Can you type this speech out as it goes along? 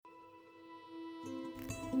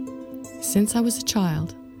Since I was a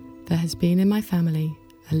child, there has been in my family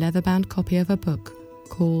a leather-bound copy of a book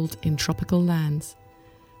called In Tropical Lands,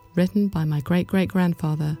 written by my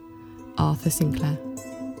great-great-grandfather, Arthur Sinclair.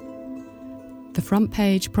 The front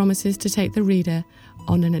page promises to take the reader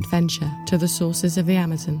on an adventure to the sources of the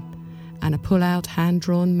Amazon, and a pull-out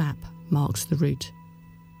hand-drawn map marks the route.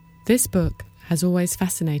 This book has always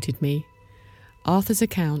fascinated me. Arthur's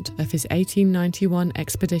account of his 1891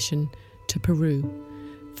 expedition to Peru,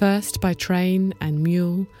 first by train and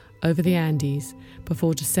mule over the Andes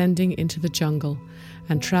before descending into the jungle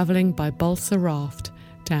and travelling by balsa raft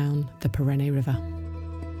down the Parene River.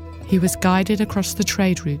 He was guided across the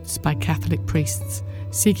trade routes by Catholic priests,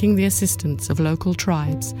 seeking the assistance of local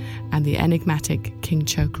tribes and the enigmatic King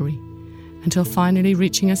Chokery, until finally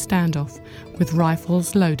reaching a standoff with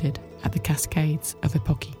rifles loaded at the Cascades of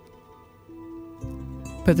Ipoki.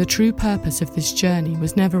 But the true purpose of this journey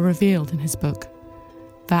was never revealed in his book.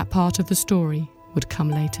 That part of the story would come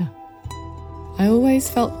later. I always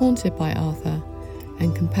felt haunted by Arthur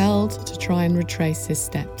and compelled to try and retrace his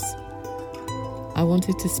steps. I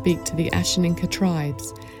wanted to speak to the Ashaninka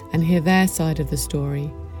tribes and hear their side of the story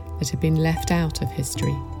that had been left out of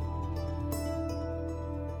history.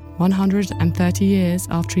 130 years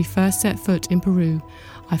after he first set foot in Peru,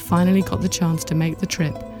 I finally got the chance to make the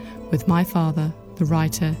trip with my father, the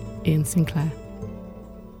writer Ian Sinclair.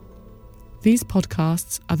 These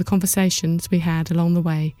podcasts are the conversations we had along the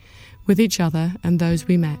way with each other and those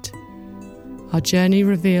we met. Our journey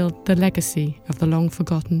revealed the legacy of the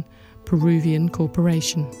long-forgotten Peruvian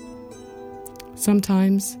corporation.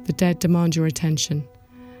 Sometimes the dead demand your attention,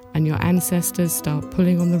 and your ancestors start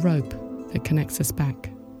pulling on the rope that connects us back.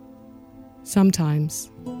 Sometimes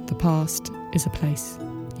the past is a place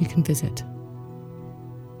you can visit.